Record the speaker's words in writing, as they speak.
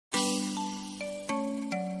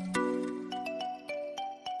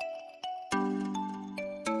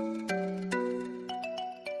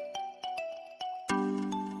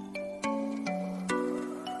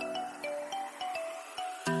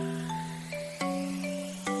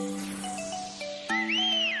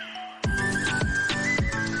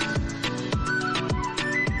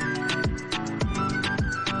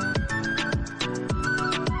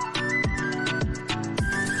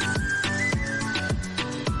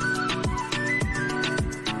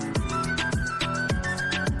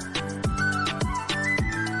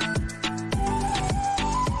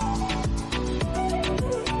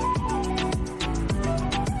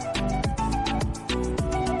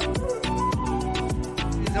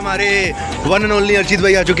हमारे one and only Archit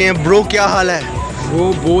भाई आ चुके हैं। ब्रो क्या हाल है? वो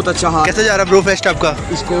बहुत अच्छा हाल। कैसे जा रहा है ब्रो फेस्ट आपका?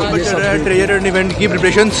 इसको चल रहा है ट्रेजर हंट इवेंट की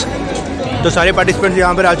प्रिपरेशंस। तो सारे पार्टिसिपेंट्स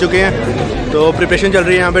यहाँ पर आ चुके हैं, तो प्रिपरेशन चल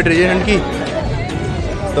रही है यहाँ पे ट्रेजर हंट की।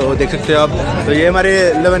 तो देख सकते हो आप। तो ये हमारे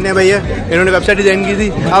लवन्या भाई है, इन्होंने वेबसाइट डिजाइन की थी।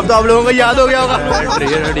 अब तो आप लोगों को याद हो गया होगा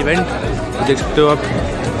ट्रेजर हंट इवेंट। तो देख सकते हो आप।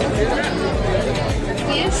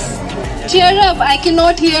 Cheer up! I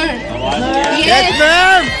cannot hear. Yes,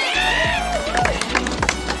 ma'am.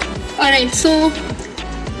 All right. So,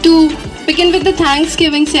 to begin with the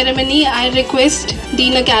Thanksgiving ceremony, I request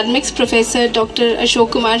Dean Academics Professor Dr.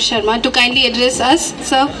 Ashok Kumar Sharma to kindly address us,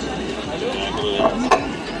 sir.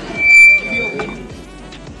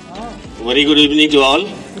 Very good evening to all.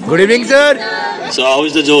 Good evening, sir. So, how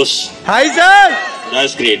is the Josh? Hi, sir.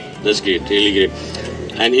 That's great. That's great. Really great.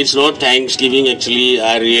 And it's not Thanksgiving actually.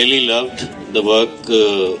 I really loved the work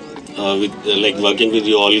with working with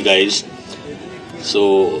you all guys. So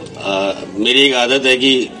मेरी एक आदत है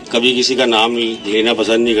कि कभी किसी का नाम लेना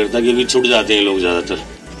पसंद नहीं करता क्योंकि छूट जाते हैं लोग ज़्यादातर.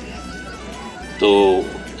 तो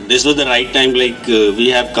this was the right time. We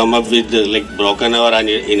have come up with broken our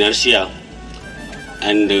inertia.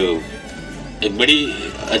 And एक बड़ी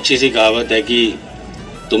अच्छी सी कहावत है कि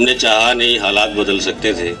तुमने चाहा नहीं हालात बदल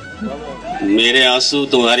सकते थे, मेरे आंसू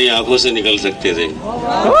तुम्हारी आंखों से निकल सकते थे.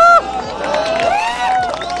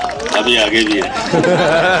 अभी आगे भी है.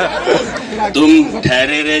 तुम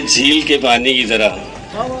ठहरे रहे झील के पानी की तरह,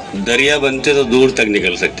 दरिया बनते तो दूर तक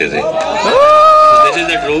निकल सकते थे. This is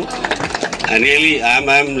the truth. And really I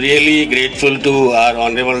am really grateful to our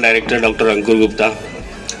honourable director doctor Ankur Gupta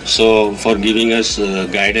for giving us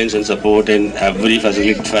guidance and support and every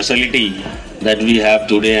facility that we have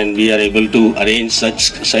today, and we are able to arrange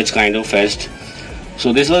such kind of fest.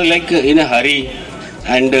 So this was in a hurry,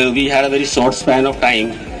 and we had a very short span of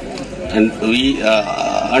time, and we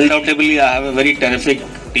undoubtedly have a very terrific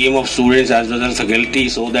team of students as well as faculty,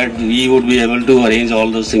 so that we would be able to arrange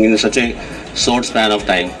all those things in such a short span of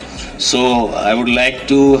time. So I would like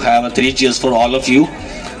to have a 3 cheers for all of you.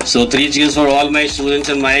 So 3 cheers for all my students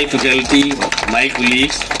and my faculty, my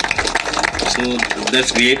colleagues. So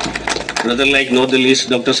that's great. Brother, not the least,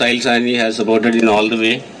 Dr. Sahil Sani has supported in all the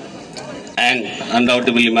way. And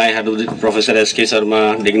undoubtedly my head of the Professor S.K. Sharma,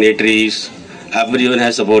 dignitaries, everyone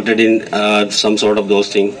has supported in some sort of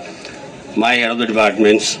those things. My head of the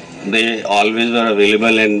departments, they always were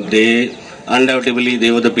available, and they undoubtedly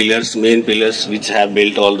they were the pillars, main pillars which have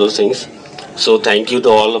built all those things. So thank you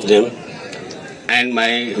to all of them. And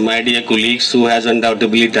my dear colleagues who has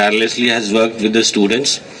undoubtedly tirelessly has worked with the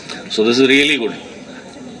students. So this is really good.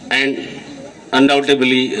 And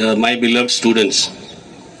undoubtedly my beloved students.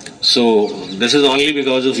 So this is only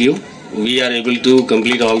because of you we are able to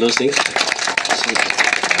complete all those things. So,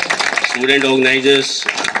 student organizers,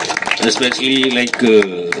 especially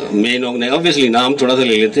main organizer, obviously नाम थोड़ा सा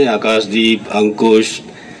ले लेते हैं, आकाशदीप, अंकुश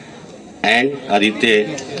and Aditya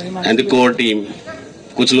and the core team.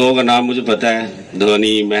 कुछ लोगों का नाम मुझे पता है,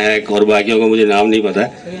 धोनी, महक, और बाकियों का मुझे नाम नहीं पता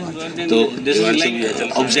है. तो this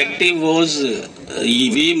objective was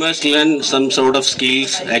we must learn some sort of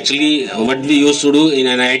skills. Actually what we used to do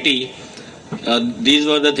in NIT, these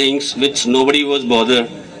were the things which nobody was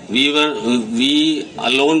bothered. We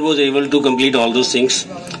alone was able to complete all those things.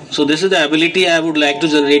 So this is the ability I would like to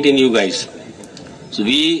generate in you guys. So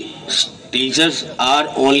we teachers are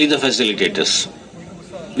only the facilitators.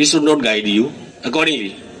 We should not guide you.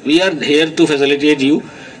 Accordingly, we are here to facilitate you.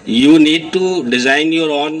 You need to design your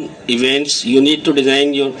own events. You need to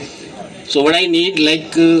design your. So what I need,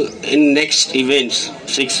 in next events,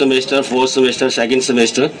 6th semester, 4th semester, 2nd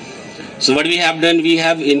semester. So what we have done, we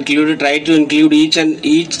have tried to include each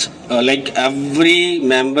every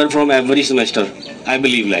member from every semester. I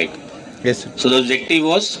believe Yes, sir. So the objective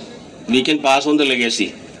was we can pass on the legacy.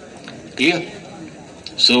 Clear?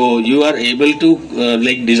 So you are able to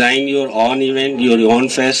design your own event, your own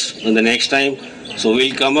fest in the next time. So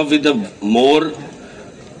we'll come up with the more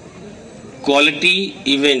quality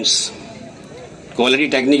events, quality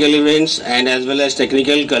technical events, and as well as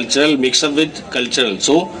technical cultural mix up with cultural.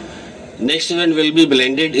 So next event will be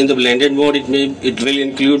blended in the blended mode. It will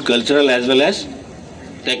include cultural as well as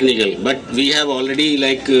technical. But we have already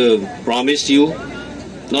promised you,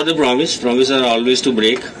 not a promise. Promises are always to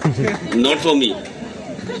break. Not for me.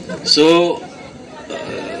 So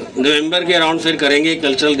नवंबर के around फिर करेंगे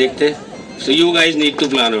cultural, देखते हैं. So you guys need to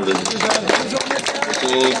plan out this. So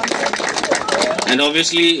and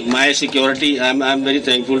obviously my security, I'm very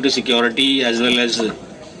thankful to security as well as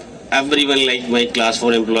everyone, my class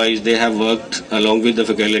 4 employees. They have worked along with the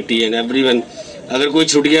faculty and everyone. अगर कोई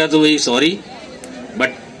छूट गया तो वही sorry,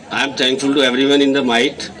 but I'm thankful to everyone in the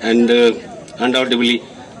might, and undoubtedly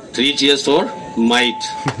 3 cheers for might.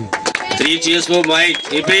 3 cheers for might.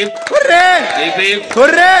 Hip hip. Hooray! Hip hip.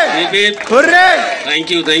 Hooray! Hip hip. Hooray! Thank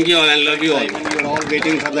you all. I love you all. You're all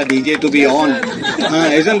waiting for the DJ to be on,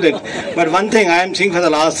 isn't it? But one thing I am seeing for the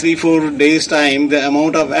last 3-4 days time, the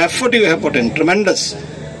amount of effort you have put in, tremendous.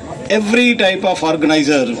 Every type of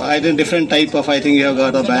organizer, I think different type of, I think you have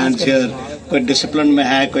got the bands here. कोई discipline में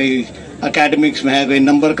है, कोई academics में है, कोई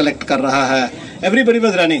number collect कर रहा है. Everybody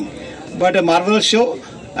was running, but a marvelous show.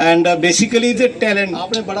 And basically the talent.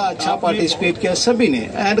 आपने बड़ा अच्छा participate किया सभी ने,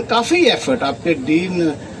 and काफी effort. आपके dean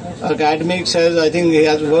academics has, I think he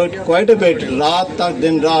has worked quite a bit. रात तक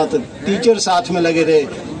दिन रात टीचर साथ में लगे थे,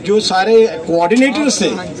 जो सारे coordinators थे,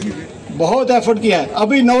 बहुत effort किया है.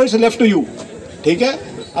 अभी now it's left to you, ठीक है?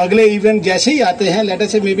 अगले इवेंट जैसे ही आते हैं, लेट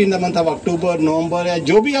अस से may be in the month of October, नवंबर, या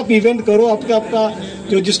जो भी आप इवेंट करो, आपका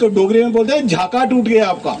जो जिसको डोगरी में बोलते हैं झाका टूट गया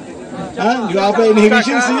आपका, जो आप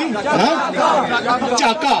इनहिबिशन सी,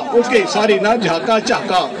 चाका, ओके सॉरी ना झाका,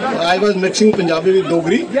 चाका. I was mixing Punjabi with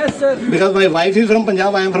Dogri because my wife is from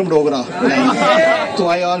Punjab, I am from Dogra, तो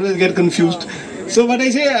I always get confused. So but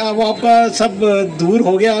ऐसे वो आपका सब दूर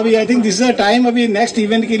हो गया. अभी I think this is a time, अभी नेक्स्ट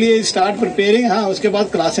इवेंट के लिए स्टार्ट प्रिपेयरिंग. हाँ, उसके बाद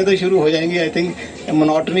क्लासेस तो शुरू हो जाएंगी. आई थिंक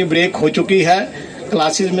मोनोटनी ब्रेक हो चुकी है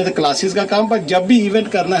क्लासेस में, तो क्लासेस का काम, पर जब भी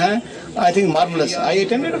इवेंट करना है, I think marvelous. I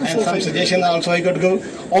attended and some suggestion also I could go.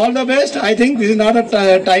 All the best. I think this is not a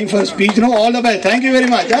time for speech. No, all the best. Thank you very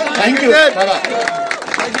much. Thank you.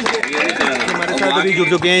 हमारे साथ अभी जुड़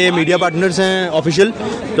चुके हैं ये media partners हैं official.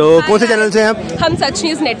 तो कौन से चैनल से हैं आप? हम सच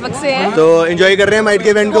न्यूज नेटवर्क से हैं. तो एंजॉय कर रहे हैं माइट के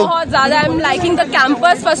इवेंट को? बहुत ज्यादा. I am liking the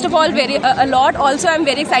campus first of all very allot. Also I am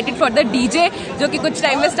very excited for the DJ जो कि कुछ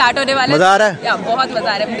टाइम में स्टार्ट होने वाला है. मजा आ रहा है? बहुत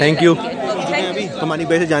मजा आ रहा है. Thank you. हमारी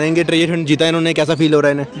भाई से जानेंगे ट्रेजर हंट जीता इन्होंने, कैसा फील हो रहा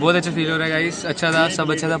है इन्हें? बहुत अच्छा फील हो रहा है गाइस. अच्छा था,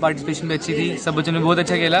 सब अच्छा था, पार्टिसिपेशन भी अच्छी थी, सब बच्चों ने बहुत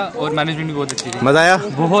अच्छा खेला और मैनेजमेंट भी बहुत अच्छी थी. मजा आया?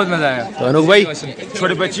 बहुत मजा आया. तो अनूप भाई,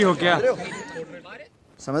 छोटे बच्ची हो क्या,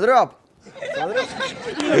 समझ रहे हो आप?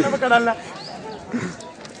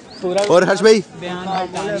 और हर्ष भाई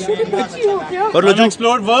और लोचू,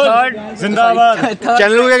 एक्सप्लोर वर्ल्ड जिंदाबाद.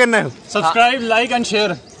 चैनल को क्या करना है? Subscribe, like and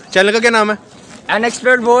share. Channel का क्या नाम है?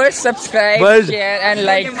 Unexplored world. Subscribe, share and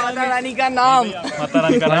like. Mata Rani का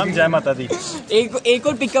नाम, जय माता दी. एक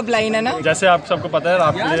और पिकअप लाइन है ना, जैसे आप सबको पता है,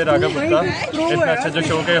 आपके लिए राघव गुप्ता इतना अच्छा जो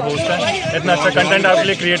शो के होस्ट हैं, इतना अच्छा कंटेंट आपके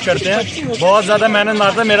लिए क्रिएट करते हैं, बहुत ज्यादा मेहनत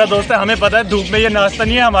मारता है. मेरा दोस्त है, हमें पता है धूप में ये नाश्ता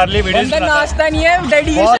नहीं है, हमारे लिए वीडियो नाश्ता नहीं है,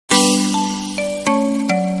 डेडिकेशन